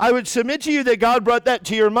about? I would submit to you that God brought that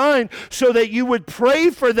to your mind so that you would pray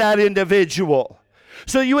for that individual,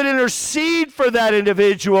 so that you would intercede for that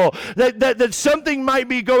individual, that something might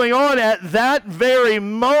be going on at that very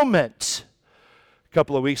moment. A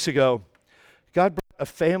couple of weeks ago, God brought a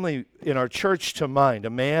family in our church to mind, a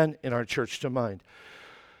man in our church to mind.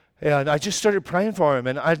 And I just started praying for him,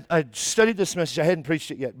 and I'd studied this message. I hadn't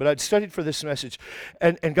preached it yet, but I'd studied for this message.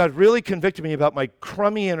 And God really convicted me about my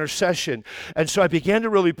crummy intercession. And so I began to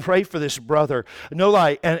really pray for this brother. No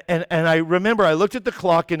lie. And I remember I looked at the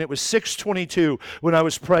clock, and it was 6:22 when I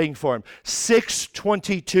was praying for him.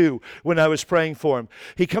 6:22 when I was praying for him.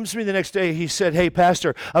 He comes to me the next day. He said, hey,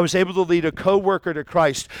 Pastor, I was able to lead a coworker to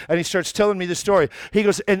Christ. And he starts telling me the story. He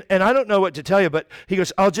goes, and I don't know what to tell you, but he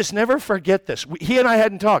goes, I'll just never forget this. He and I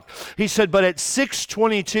hadn't talked. He said, but at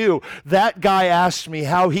 6:22, that guy asked me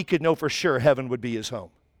how he could know for sure heaven would be his home.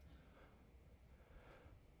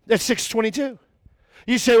 At 6:22.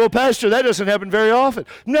 You say, well, Pastor, that doesn't happen very often.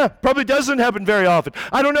 No, probably doesn't happen very often.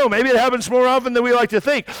 I don't know. Maybe it happens more often than we like to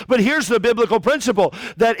think. But here's the biblical principle,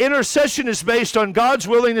 that intercession is based on God's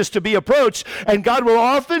willingness to be approached, and God will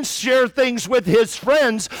often share things with his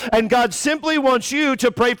friends, and God simply wants you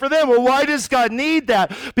to pray for them. Well, why does God need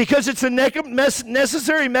that? Because it's a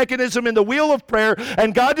necessary mechanism in the wheel of prayer,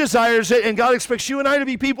 and God desires it, and God expects you and I to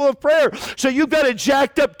be people of prayer. So you've got a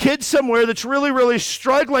jacked up kid somewhere that's really, really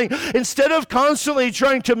struggling. Instead of constantly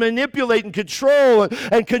trying to manipulate and control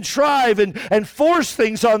and contrive and force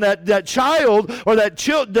things on that child or that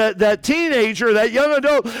teenager, that young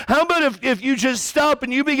adult, how about if you just stop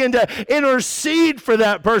and you begin to intercede for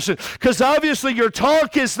that person? Because obviously your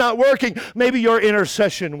talk is not working. Maybe your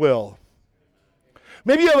intercession will.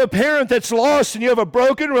 Maybe you have a parent that's lost and you have a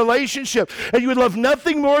broken relationship and you would love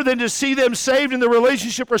nothing more than to see them saved and the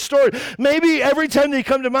relationship restored. Maybe every time they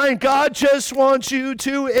come to mind, God just wants you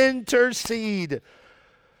to intercede.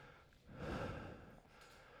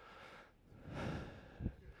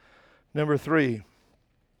 Number 3,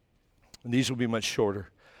 and these will be much shorter.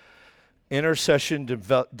 Intercession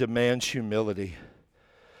demands humility.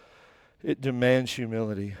 It demands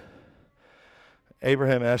humility.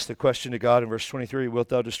 Abraham asked the question to God in verse 23, wilt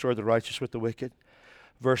thou destroy the righteous with the wicked?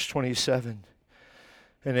 Verse 27,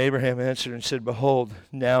 and Abraham answered and said, behold,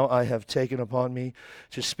 now I have taken upon me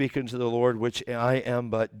to speak unto the Lord, which I am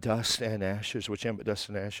but dust and ashes,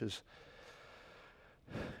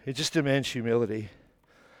 It just demands humility.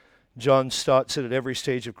 John Stott said at every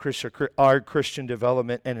stage of our Christian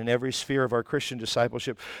development and in every sphere of our Christian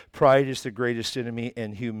discipleship, pride is the greatest enemy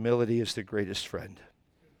and humility is the greatest friend.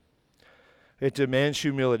 It demands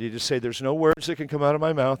humility to say there's no words that can come out of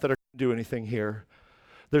my mouth that are going to do anything here.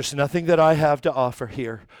 There's nothing that I have to offer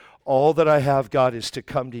here. All that I have, God, is to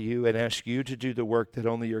come to you and ask you to do the work that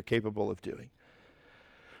only you're capable of doing.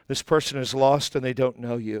 This person is lost and they don't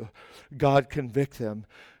know you. God, convict them.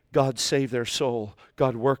 God, save their soul.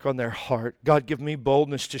 God, work on their heart. God, give me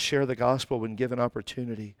boldness to share the gospel when given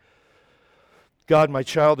opportunity. God, my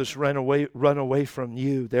child has run away from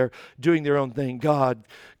you. They're doing their own thing. God,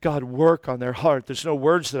 work on their heart. There's no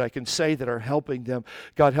words that I can say that are helping them.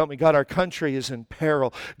 God, help me. God, our country is in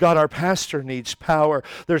peril. God, our pastor needs power.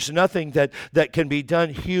 There's nothing that can be done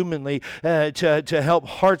humanly to help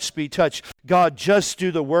hearts be touched. God, just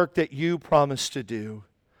do the work that you promised to do.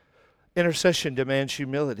 Intercession demands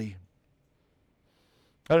humility.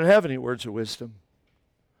 I don't have any words of wisdom.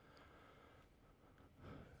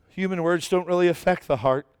 Human words don't really affect the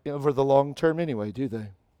heart over the long term anyway, do they?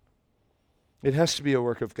 It has to be a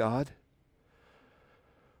work of God.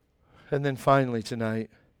 And then finally tonight,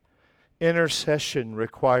 intercession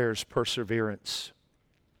requires perseverance.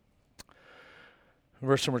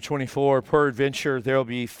 Verse number 24, peradventure there will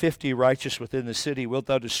be 50 righteous within the city. Wilt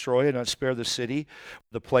thou destroy and not spare the city,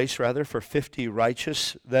 the place rather, for 50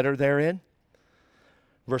 righteous that are therein?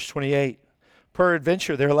 Verse 28,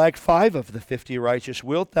 peradventure there lack 5 of the 50 righteous.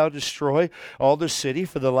 Wilt thou destroy all the city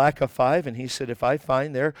for the lack of 5? And he said, if I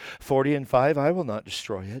find there 40 and 5, I will not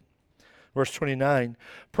destroy it. Verse 29,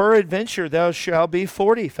 peradventure there shall be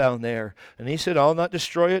 40 found there. And he said, I'll not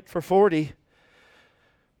destroy it for 40.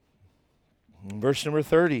 Verse number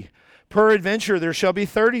 30, peradventure there shall be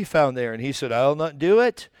 30 found there. And he said, I'll not do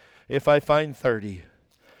it if I find 30.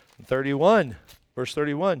 31, verse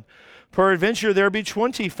 31, peradventure there be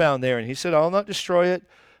 20 found there. And he said, I'll not destroy it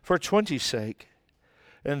for 20's sake.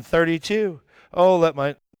 And 32, oh, let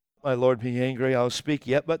my Lord be angry. I'll speak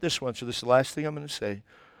yet but this one. So this is the last thing I'm going to say.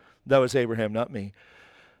 That was Abraham, not me.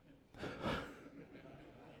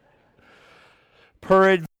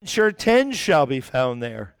 Peradventure 10 shall be found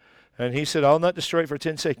there. And he said, I'll not destroy it for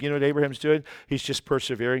 10's sake. You know what Abraham's doing? He's just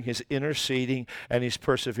persevering. He's interceding, and he's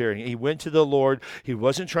persevering. He went to the Lord. He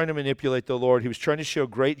wasn't trying to manipulate the Lord. He was trying to show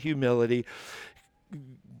great humility.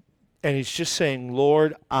 And he's just saying,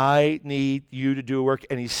 Lord, I need you to do a work.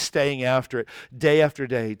 And he's staying after it day after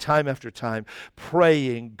day, time after time,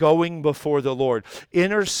 praying, going before the Lord.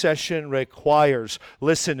 Intercession requires,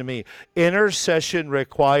 listen to me, intercession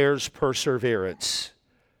requires perseverance.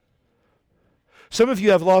 Some of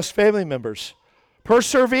you have lost family members.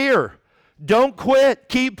 Persevere. Don't quit.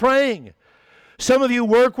 Keep praying. Some of you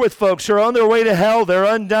work with folks who are on their way to hell. They're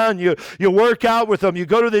undone. You work out with them. You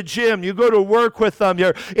go to the gym. You go to work with them.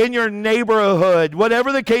 You're in your neighborhood.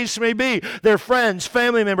 Whatever the case may be. They're friends,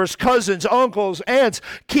 family members, cousins, uncles, aunts.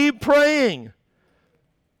 Keep praying.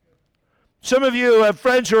 Some of you have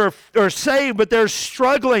friends who are saved, but they're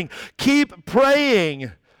struggling. Keep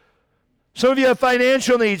praying. Some of you have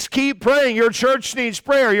financial needs. Keep praying. Your church needs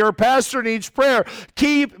prayer. Your pastor needs prayer.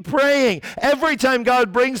 Keep praying. Every time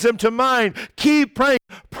God brings them to mind, keep praying.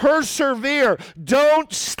 Persevere.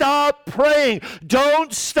 Don't stop praying.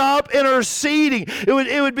 Don't stop interceding.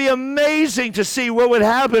 It would be amazing to see what would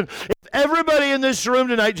happen if everybody in this room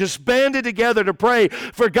tonight just banded together to pray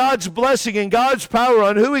for God's blessing and God's power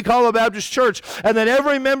on who we call a Baptist church, and that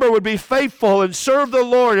every member would be faithful and serve the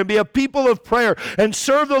Lord and be a people of prayer and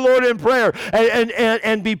serve the Lord in prayer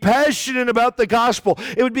and be passionate about the gospel.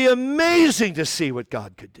 It would be amazing to see what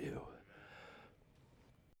God could do.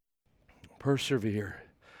 Persevere.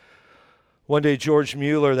 One day, George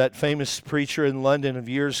Mueller, that famous preacher in London of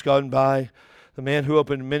years gone by, the man who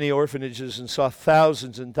opened many orphanages and saw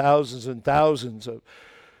thousands and thousands and thousands of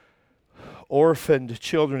orphaned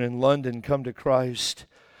children in London come to Christ.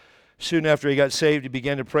 Soon after he got saved, he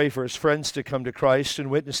began to pray for his friends to come to Christ and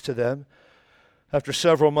witness to them. After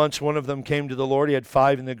several months, one of them came to the Lord. He had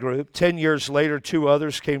 5 in the group. 10 years later, 2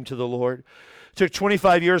 others came to the Lord. It took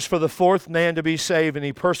 25 years for the 4th man to be saved, and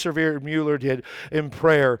he persevered, Mueller did, in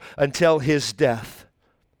prayer until his death.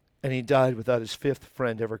 And he died without his 5th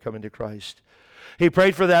friend ever coming to Christ. He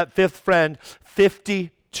prayed for that 5th friend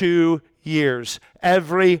 52 years,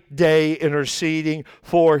 every day interceding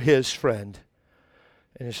for his friend.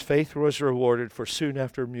 And his faith was rewarded, for soon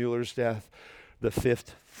after Mueller's death, the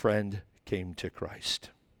 5th friend came to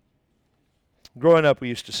Christ. Growing up, we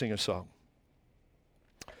used to sing a song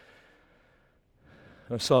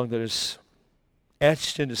that is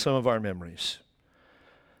etched into some of our memories,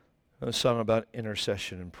 a song about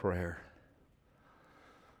intercession and prayer.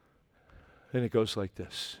 And it goes like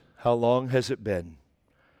this. How long has it been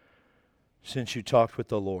since you talked with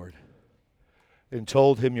the Lord and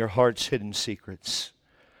told him your heart's hidden secrets?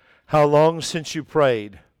 How long since you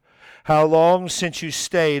prayed? How long since you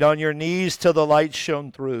stayed on your knees till the light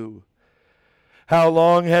shone through? How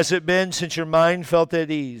long has it been since your mind felt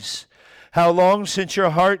at ease? How long since your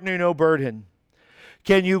heart knew no burden?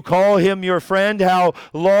 Can you call him your friend? How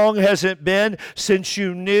long has it been since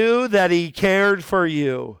you knew that he cared for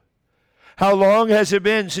you? How long has it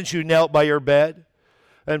been since you knelt by your bed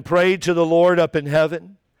and prayed to the Lord up in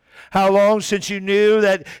heaven? How long since you knew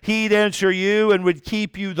that He'd answer you and would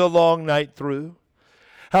keep you the long night through?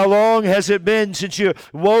 How long has it been since you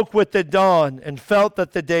woke with the dawn and felt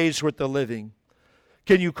that the day's worth the living?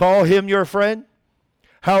 Can you call Him your friend?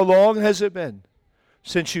 How long has it been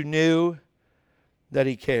since you knew that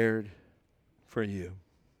He cared for you?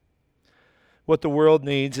 What the world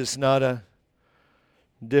needs is not a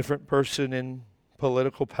different person in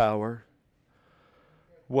political power.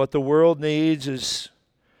 What the world needs is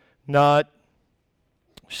not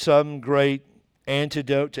some great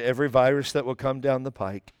antidote to every virus that will come down the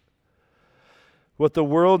pike. What the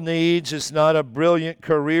world needs is not a brilliant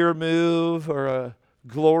career move or a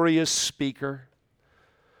glorious speaker.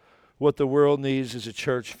 What the world needs is a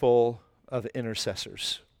church full of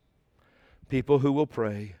intercessors. People who will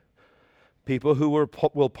pray. People who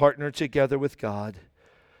will partner together with God.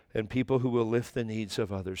 And people who will lift the needs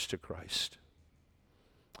of others to Christ.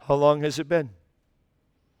 How long has it been?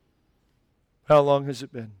 How long has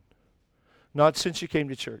it been? Not since you came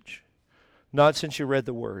to church. Not since you read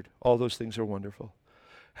the Word. All those things are wonderful.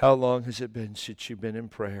 How long has it been since you've been in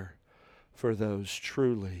prayer for those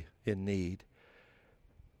truly in need?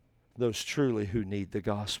 Those truly who need the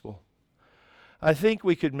gospel. I think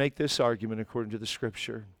we could make this argument according to the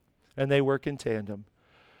Scripture, and they work in tandem.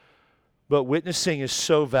 But witnessing is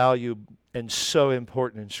so valued and so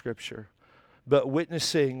important in Scripture. But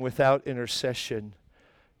witnessing without intercession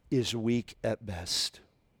is weak at best.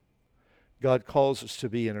 God calls us to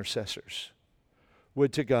be intercessors.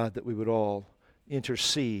 Would to God that we would all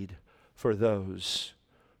intercede for those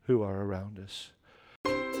who are around us.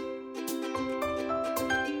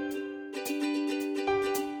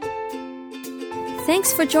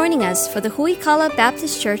 Thanks for joining us for the Huikala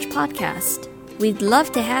Baptist Church podcast. We'd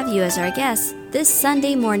love to have you as our guest this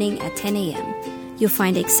Sunday morning at 10 a.m. You'll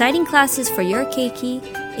find exciting classes for your keiki,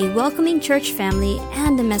 a welcoming church family,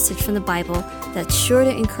 and a message from the Bible that's sure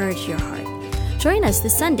to encourage your heart. Join us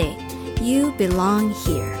this Sunday. You belong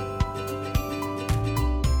here.